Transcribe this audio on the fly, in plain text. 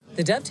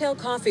The Dovetail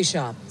Coffee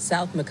Shop,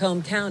 South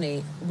Macomb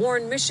County,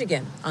 Warren,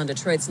 Michigan, on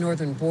Detroit's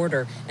northern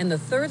border, and the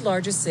third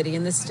largest city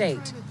in the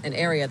state, an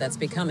area that's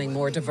becoming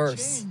more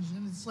diverse.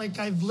 And it's like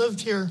I've lived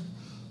here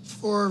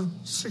for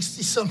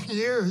 60-some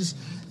years,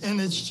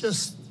 and it's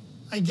just,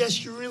 I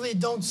guess you really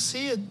don't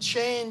see it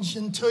change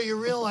until you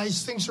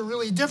realize things are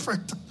really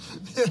different,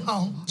 you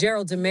know.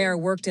 Gerald DeMare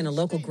worked in a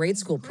local grade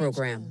school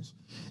program.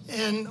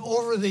 And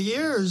over the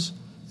years,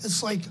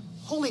 it's like,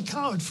 holy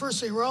cow, at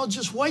first they were all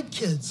just white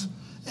kids.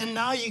 And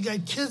now you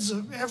got kids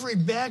of every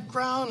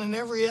background and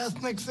every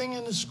ethnic thing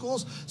in the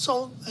schools.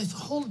 So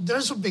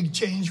there's a big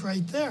change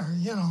right there,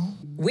 you know.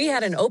 We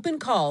had an open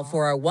call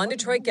for our One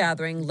Detroit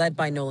gathering led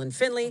by Nolan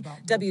Finley,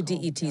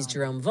 WDET's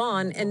Jerome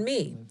Vaughn, and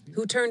me.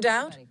 Who turned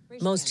out?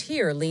 Most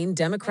here lean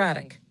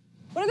Democratic.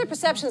 What are the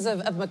perceptions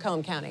of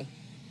Macomb County?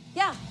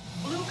 Yeah.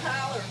 Blue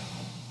collar.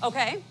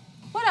 Okay.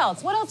 What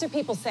else? What else are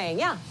people saying?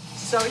 Yeah.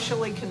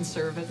 Socially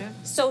conservative.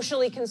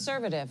 Socially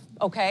conservative.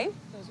 Okay.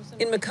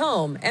 In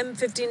Macomb,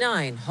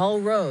 M59,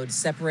 Hull Road,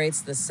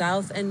 separates the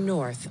south and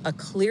north, a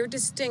clear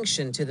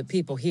distinction to the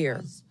people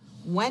here.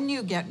 When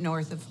you get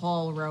north of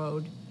Hull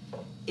Road,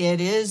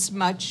 it is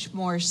much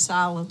more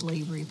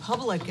solidly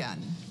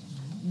Republican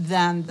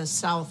than the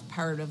south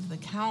part of the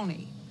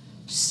county.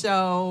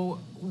 So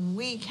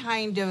we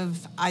kind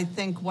of, I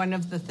think one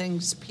of the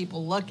things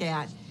people look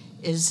at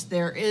is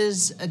there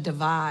is a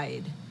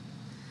divide.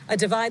 A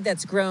divide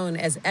that's grown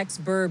as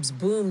ex-burbs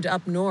boomed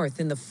up north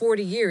in the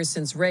 40 years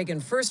since Reagan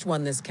first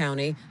won this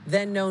county,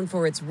 then known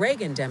for its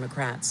Reagan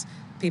Democrats,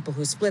 people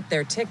who split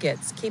their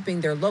tickets, keeping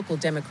their local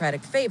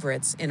Democratic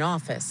favorites in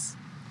office.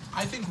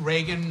 I think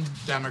Reagan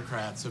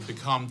Democrats have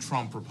become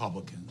Trump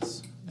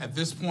Republicans. At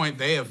this point,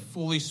 they have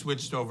fully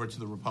switched over to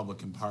the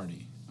Republican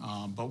Party.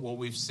 But what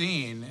we've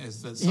seen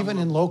is that even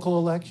in local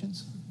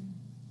elections?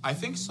 I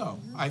think so.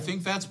 I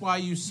think that's why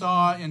you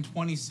saw in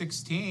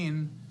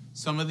 2016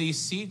 some of these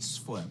seats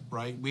flip,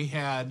 right? We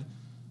had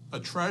a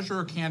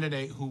treasurer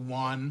candidate who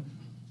won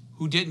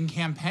who didn't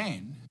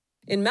campaign.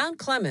 In Mount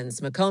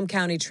Clemens, Macomb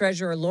County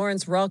Treasurer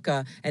Lawrence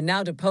Ralka and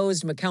now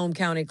deposed Macomb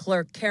County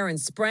Clerk Karen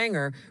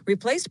Spranger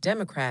replaced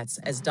Democrats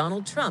as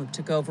Donald Trump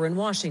took over in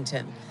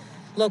Washington.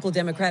 Local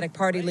Democratic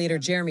Party leader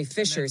Jeremy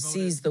Fisher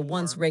sees the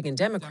once Reagan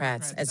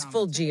Democrats as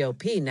full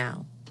GOP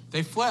now.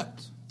 They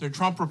flipped. They're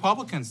Trump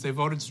Republicans. They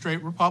voted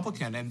straight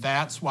Republican, and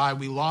that's why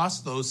we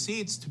lost those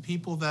seats to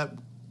people that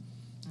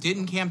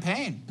didn't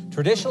campaign.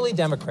 Traditionally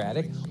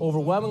Democratic,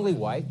 overwhelmingly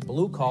white,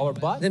 blue-collar,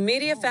 but... The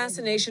media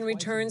fascination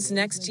returns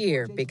next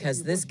year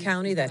because this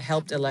county that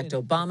helped elect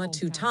Obama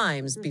 2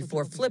 times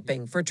before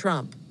flipping for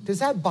Trump. Does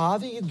that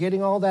bother you,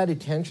 getting all that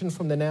attention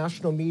from the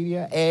national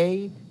media,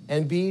 A?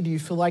 And B, do you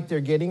feel like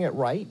they're getting it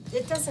right?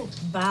 It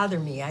doesn't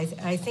bother me. I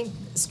think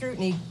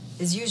scrutiny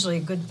is usually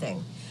a good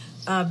thing.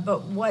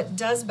 But what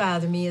does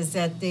bother me is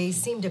that they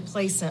seem to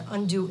place an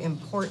undue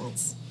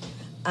importance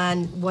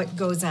on what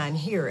goes on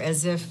here,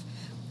 as if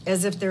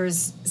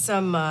there's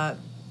some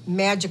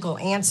magical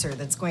answer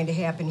that's going to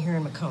happen here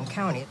in Macomb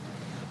County.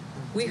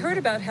 We heard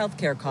about health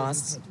care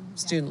costs,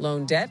 student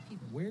loan debt,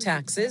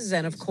 taxes,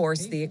 and of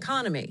course the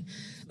economy.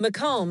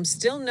 Macomb,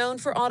 still known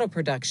for auto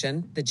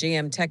production. The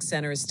GM Tech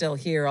Center is still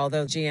here,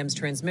 although GM's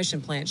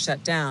transmission plant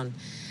shut down.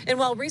 And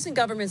while recent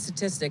government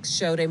statistics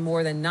showed a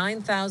more than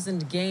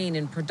 9,000 gain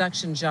in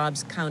production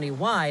jobs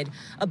countywide,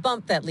 a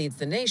bump that leads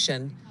the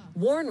nation,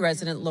 Warren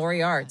resident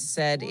Lori Arts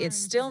said it's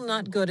still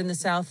not good in the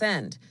South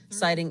End,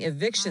 citing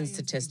eviction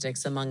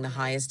statistics among the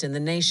highest in the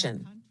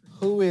nation.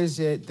 Who is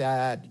it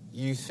that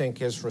you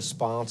think is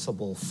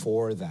responsible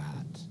for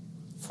that,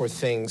 for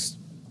things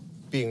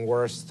being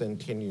worse than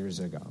 10 years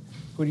ago?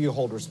 Who do you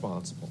hold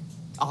responsible?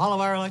 All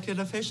of our elected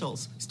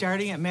officials,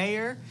 starting at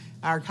mayor,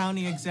 our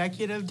county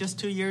executive just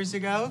 2 years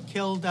ago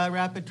killed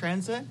rapid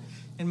transit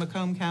in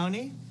Macomb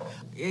County.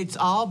 It's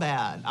all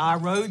bad. Our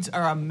roads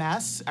are a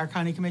mess. Our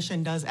county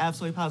commission does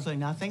absolutely positively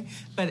nothing,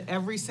 but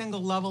every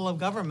single level of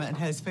government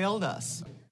has failed us.